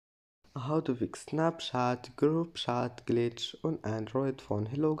How to fix Snapchat group chat glitch on Android phone.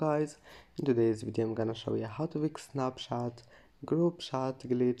 Hello guys, in today's video I'm gonna show you how to fix Snapchat group chat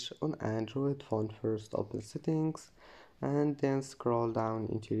glitch on Android phone. First open settings and then scroll down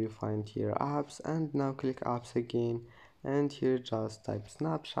until you find here apps, and now click apps again, and here just type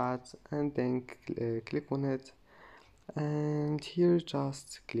Snapchat and then click on it, and here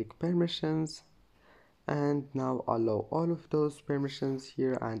just click permissions, and now allow all of those permissions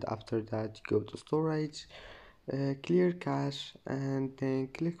here, and after that go to storage, clear cache, and then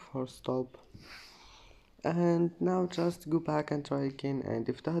click for stop, and now just go back and try again, and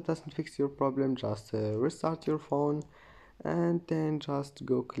if that doesn't fix your problem just restart your phone, and then just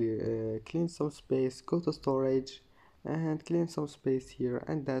go clean some space, go to storage and clean some space here,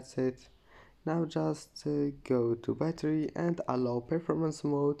 and that's it. Now just go to battery and allow performance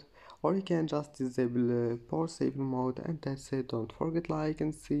mode, or you can just disable power saving mode, and that's it. Don't forget like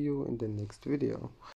and see you in the next video.